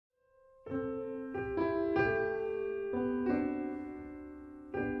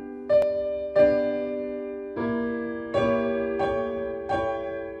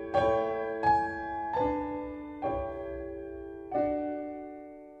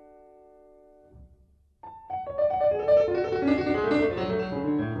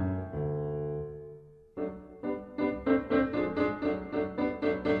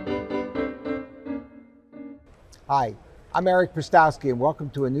Hi, I'm Eric Prystowsky, and welcome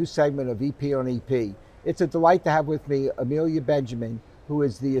to a new segment of EP on EP. It's a delight to have with me Emelia Benjamin, who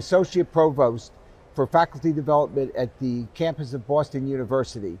is the Associate Provost for Faculty Development at the campus of Boston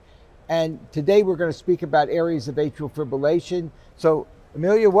University. And today we're going to speak about areas of atrial fibrillation. So,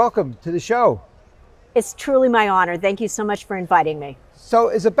 Emelia, welcome to the show. It's truly my honor. Thank you so much for inviting me. So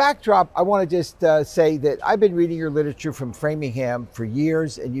as a backdrop, I want to just say that I've been reading your literature from Framingham for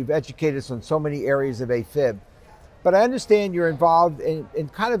years, and you've educated us on so many areas of AFib. But I understand you're involved in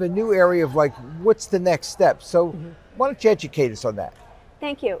kind of a new area of like, what's the next step? So why don't you educate us on that?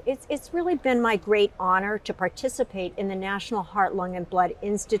 Thank you. It's really been my great honor to participate in the National Heart, Lung, and Blood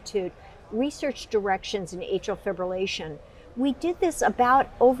Institute research directions in atrial fibrillation. We did this about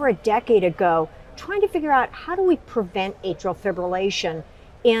over a decade ago, trying to figure out how do we prevent atrial fibrillation.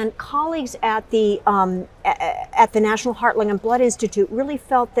 And colleagues at the National Heart, Lung, and Blood Institute really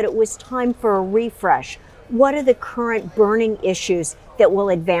felt that it was time for a refresh. What are the current burning issues that will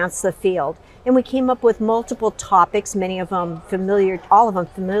advance the field? And we came up with multiple topics, many of them familiar, all of them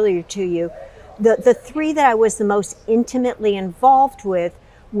familiar to you. The three that I was the most intimately involved with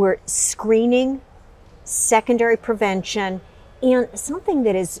were screening, secondary prevention, and something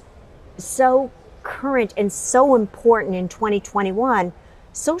that is so current and so important in 2021,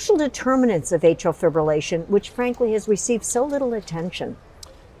 social determinants of atrial fibrillation, which frankly has received so little attention.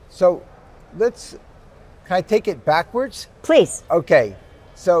 So can I take it backwards? Please. Okay,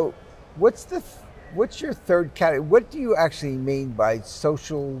 so what's your third category? What do you actually mean by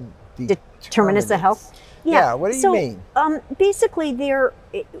social determinants of health? Yeah, what do you mean? Basically,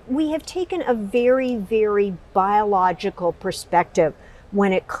 we have taken a very, very biological perspective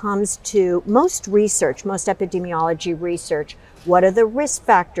when it comes to most research, most epidemiology research. What are the risk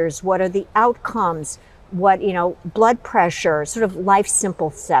factors? What are the outcomes? What, blood pressure, sort of life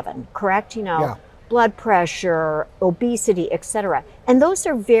simple 7, correct? Yeah. Blood pressure, obesity, etc. And those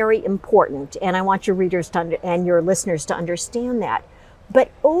are very important, and I want your readers and your listeners to understand that. But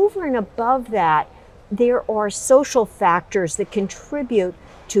over and above that, there are social factors that contribute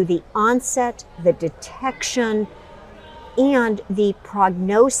to the onset, the detection, and the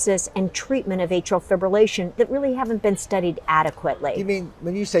prognosis and treatment of atrial fibrillation that really haven't been studied adequately. You mean,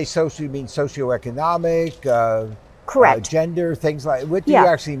 when you say social, you mean socioeconomic, correct. Gender, things like, what do you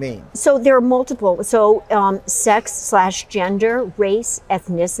actually mean? So there are multiple, sex/gender, race,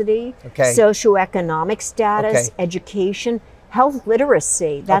 ethnicity, socioeconomic status, education, health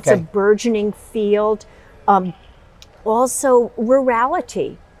literacy, that's a burgeoning field. Also,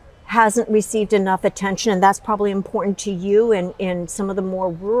 rurality hasn't received enough attention, and that's probably important to you in some of the more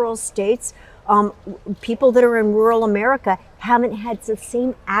rural states. People that are in rural America haven't had the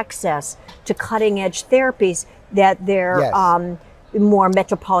same access to cutting edge therapies that their more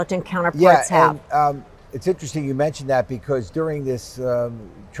metropolitan counterparts have. And, it's interesting you mentioned that, because during this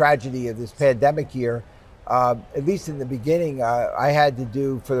tragedy of this pandemic year, at least in the beginning, I had to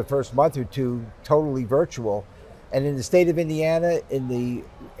do for the first month or two totally virtual. And in the state of Indiana, in the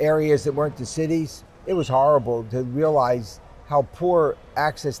areas that weren't the cities, it was horrible to realize how poor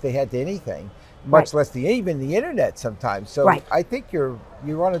access they had to anything, much less even the internet sometimes. So I think you're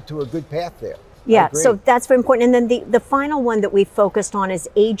on to a good path there. Yeah, so that's very important. And then the final one that we focused on is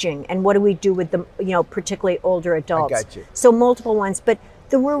aging, and what do we do with the particularly older adults. I got you. So multiple ones, but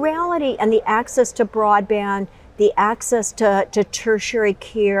the rurality and the access to broadband, the access to tertiary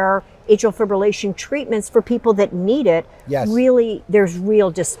care, atrial fibrillation treatments for people that need it, really, there's real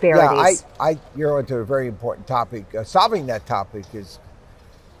disparities. Yeah, you're onto a very important topic. Solving that topic is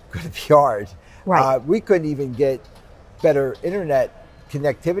going to be hard. Right. We couldn't even get better internet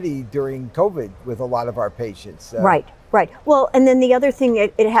connectivity during COVID with a lot of our patients. Right. Well, and then the other thing,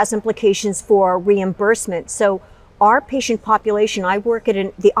 it has implications for reimbursement. So our patient population, I work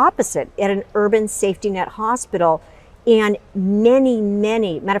at the opposite, at an urban safety net hospital, and many,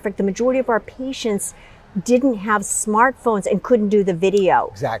 matter of fact, the majority of our patients didn't have smartphones and couldn't do the video.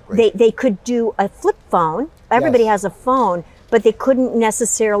 Exactly. They could do a flip phone. Everybody has a phone, but they couldn't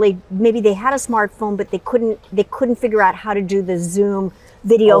necessarily, maybe they had a smartphone, but they couldn't figure out how to do the Zoom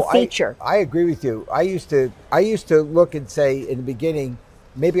video feature. I agree with you. I used to look and say in the beginning,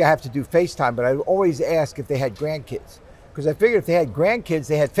 maybe I have to do FaceTime, but I always ask if they had grandkids. Because I figured if they had grandkids,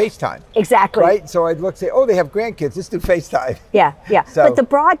 they had FaceTime. Exactly. Right? So I'd look and say, oh, they have grandkids, let's do FaceTime. Yeah. So, but the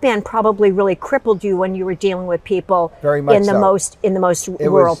broadband probably really crippled you when you were dealing with people very much in the most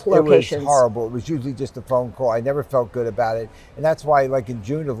rural locations. It was horrible. It was usually just a phone call. I never felt good about it. And that's why, like in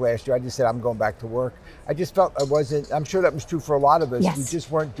June of last year, I just said, I'm going back to work. I just felt I'm sure that was true for a lot of us. Yes. We just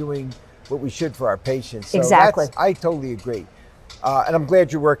weren't doing what we should for our patients. So exactly. I totally agree. And I'm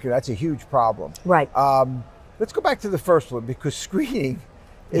glad you're working. That's a huge problem. Right. Let's go back to the first one, because screening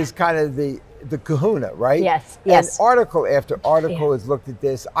is kind of the kahuna, right? Yes, And yes. article after article has looked at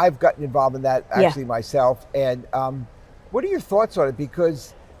this. I've gotten involved in that actually myself. And what are your thoughts on it?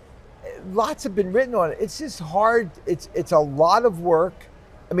 Because lots have been written on it. It's just hard. It's a lot of work.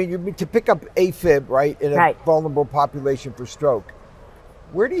 I mean, to pick up AFib, right, in a vulnerable population for stroke.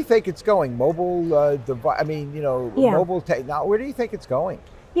 Where do you think it's going? Mobile device, I mean, mobile technology. Where do you think it's going?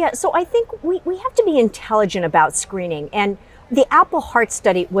 Yeah, so I think we have to be intelligent about screening. And the Apple Heart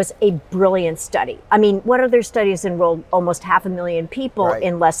study was a brilliant study. I mean, what other studies enrolled almost 500,000 people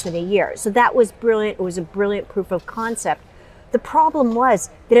in less than a year? So that was brilliant. It was a brilliant proof of concept. The problem was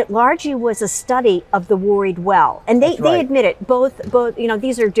that it largely was a study of the worried well. And they admit it, both,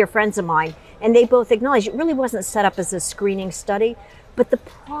 these are dear friends of mine, and they both acknowledge it really wasn't set up as a screening study. But the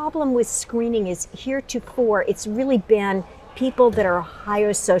problem with screening is heretofore, it's really been people that are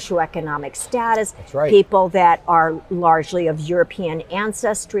higher socioeconomic status, people that are largely of European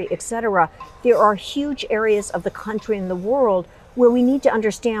ancestry, et cetera. There are huge areas of the country and the world where we need to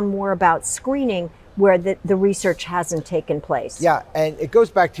understand more about screening, where the research hasn't taken place. Yeah, and it goes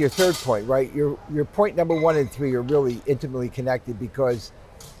back to your third point, right? Your point number 1 and 3 are really intimately connected, because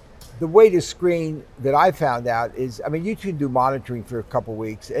the way to screen that I found out is, I mean, you can do monitoring for a couple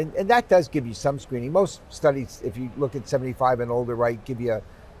weeks, and that does give you some screening. Most studies, if you look at 75 and older, right, give you a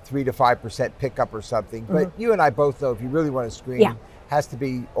 3 to 5% pickup or something. But you and I both know if you really want to screen, has to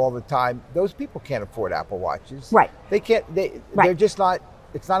be all the time. Those people can't afford Apple Watches. Right. They can't, they're just not,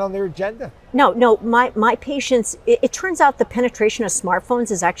 it's not on their agenda. No, my patients, it turns out the penetration of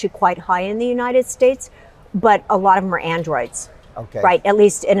smartphones is actually quite high in the United States, but a lot of them are Androids. Okay. Right, at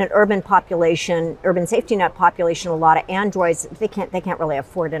least in an urban population, urban safety net population, a lot of Androids, they can't really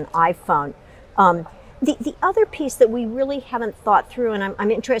afford an iPhone. The other piece that we really haven't thought through, and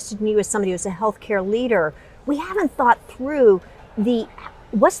I'm interested in you as somebody who's a healthcare leader, we haven't thought through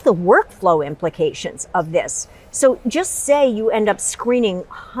what's the workflow implications of this. So just say you end up screening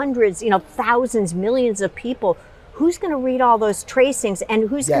hundreds, thousands, millions of people. Who's going to read all those tracings, and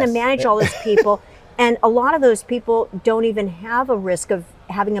who's going to manage all those people? And a lot of those people don't even have a risk of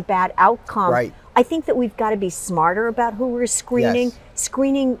having a bad outcome. Right. I think that we've got to be smarter about who we're screening. Yes.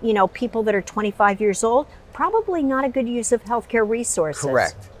 Screening, people that are 25 years old, probably not a good use of healthcare resources.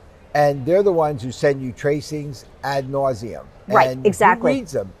 Correct. And they're the ones who send you tracings ad nauseum. Right, and exactly. Who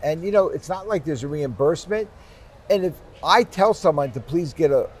reads them? And it's not like there's a reimbursement. And if I tell someone to please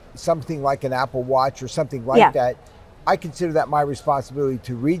get something like an Apple Watch or something like that, I consider that my responsibility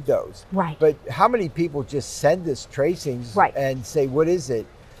to read those. Right. But how many people just send us tracings and say, what is it?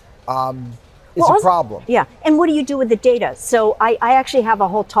 It's a problem. Yeah, and what do you do with the data? So I actually have a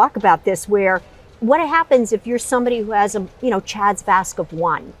whole talk about this, where what happens if you're somebody who has a Chad's VASC of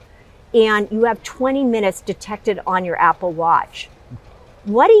 1, and you have 20 minutes detected on your Apple Watch?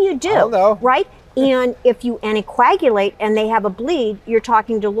 What do you do? I don't know. Right? And if you anticoagulate and they have a bleed, you're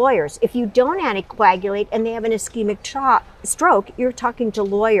talking to lawyers. If you don't anticoagulate and they have an ischemic stroke, you're talking to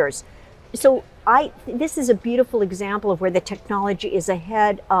lawyers. So this is a beautiful example of where the technology is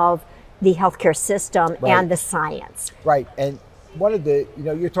ahead of the healthcare system and the science. Right. And one of the,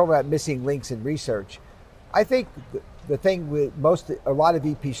 you're talking about missing links in research. I think the thing with a lot of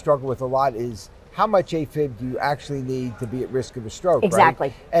EPs struggle with a lot is, how much AFib do you actually need to be at risk of a stroke? Exactly.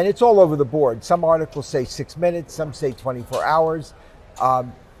 Right? And it's all over the board. Some articles say 6 minutes, some say 24 hours.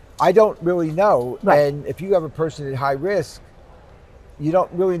 I don't really know. And if you have a person at high risk, you don't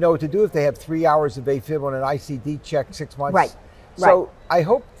really know what to do if they have 3 hours of AFib on an ICD check 6 months. Right. So I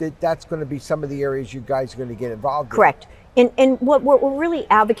hope that that's going to be some of the areas you guys are going to get involved in. Correct. And what we're really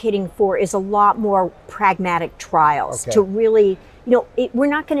advocating for is a lot more pragmatic trials to really, we're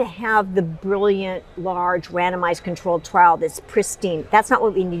not going to have the brilliant, large, randomized controlled trial that's pristine. That's not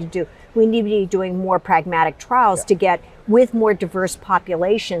what we need to do. We need to be doing more pragmatic trials to get, with more diverse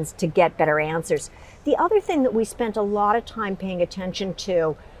populations, to get better answers. The other thing that we spent a lot of time paying attention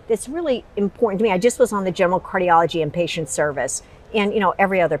to that's really important to me, I just was on the general cardiology and patient service, and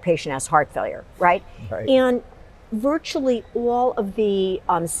every other patient has heart failure, right? And virtually all of the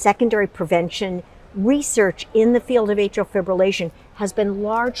secondary prevention research in the field of atrial fibrillation has been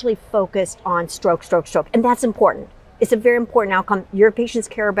largely focused on stroke. And that's important. It's a very important outcome. Your patients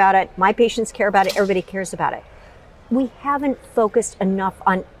care about it. My patients care about it. Everybody cares about it. We haven't focused enough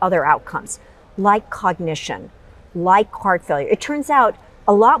on other outcomes, like cognition, like heart failure. It turns out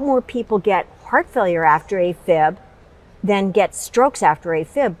a lot more people get heart failure after AFib than get strokes after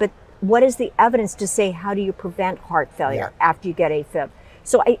AFib. But what is the evidence to say, how do you prevent heart failure after you get AFib?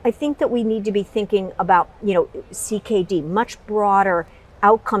 So I think that we need to be thinking about, CKD, much broader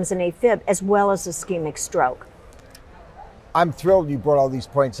outcomes in AFib, as well as ischemic stroke. I'm thrilled you brought all these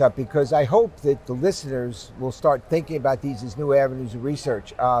points up because I hope that the listeners will start thinking about these as new avenues of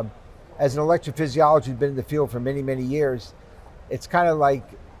research. As an electrophysiologist who's been in the field for many, many years, it's kind of like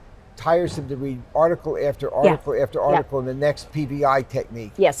tiresome to read article after article after article in the next PVI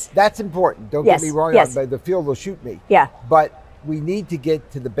technique. Yes. That's important. Don't get me wrong, but the field will shoot me. Yeah. But we need to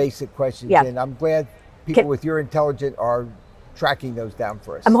get to the basic questions, and I'm glad people with your intelligence are tracking those down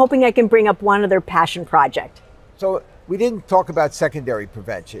for us. I'm hoping I can bring up one other passion project. So we didn't talk about secondary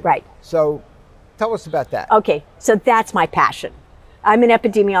prevention. Right. So tell us about that. Okay, so that's my passion. I'm an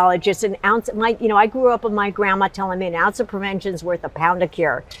epidemiologist. I grew up with my grandma telling me an ounce of prevention is worth a pound of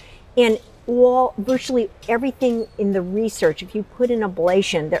cure. And virtually everything in the research, if you put in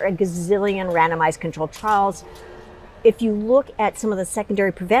ablation, there are a gazillion randomized controlled trials. If you look at some of the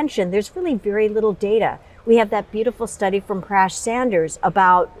secondary prevention, there's really very little data. We have that beautiful study from Prash Sanders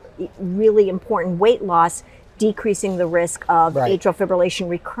about really important weight loss, decreasing the risk of atrial fibrillation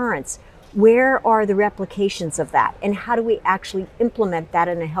recurrence. Where are the replications of that? And how do we actually implement that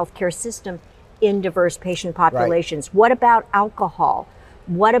in a healthcare system in diverse patient populations? What about alcohol?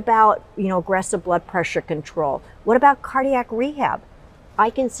 What about, aggressive blood pressure control? What about cardiac rehab? I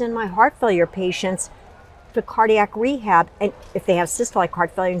can send my heart failure patients to cardiac rehab, and if they have systolic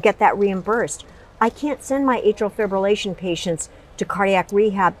heart failure, and get that reimbursed. I can't send my atrial fibrillation patients to cardiac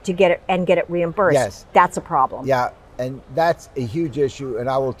rehab to get it reimbursed. Yes. That's a problem. Yeah, and that's a huge issue. And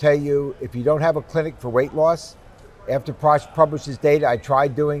I will tell you, if you don't have a clinic for weight loss, after Prosh published his data, I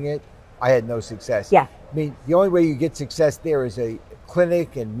tried doing it. I had no success. Yeah. I mean, the only way you get success there is a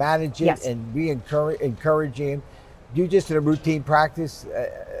clinic and manage it and encouraging him. You just in a routine practice,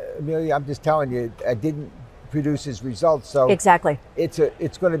 Emelia, I'm just telling you, I didn't produce his results. So exactly, it's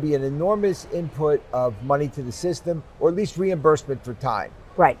going to be an enormous input of money to the system, or at least reimbursement for time.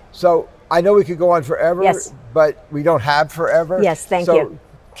 Right. So I know we could go on forever, but we don't have forever. Yes, thank you.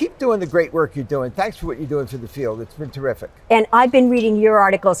 Keep doing the great work you're doing. Thanks for what you're doing for the field. It's been terrific. And I've been reading your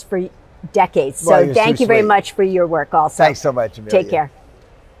articles for decades. So thank you very much for your work also. Thanks so much, Emelia. Take care.